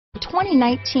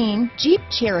2019 Jeep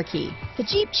Cherokee. The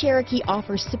Jeep Cherokee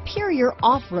offers superior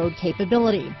off-road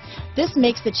capability. This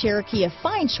makes the Cherokee a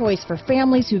fine choice for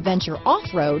families who venture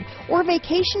off-road or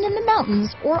vacation in the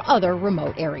mountains or other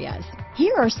remote areas.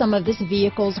 Here are some of this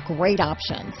vehicle's great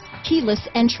options: keyless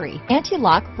entry,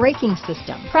 anti-lock braking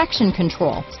system, traction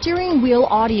control, steering wheel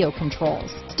audio controls,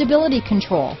 stability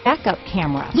control, backup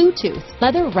camera, Bluetooth,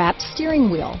 leather-wrapped steering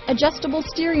wheel, adjustable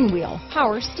steering wheel,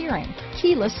 power steering,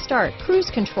 keyless start, cruise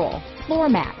control, floor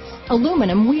mats,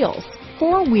 aluminum wheels,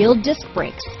 four-wheel disc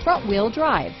brakes, front-wheel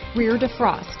drive, rear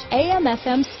defrost,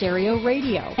 AM/FM stereo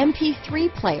radio,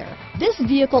 MP3 player. This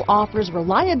vehicle offers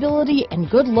reliability and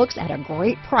good looks at a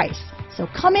great price. So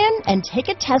come in and take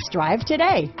a test drive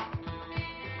today.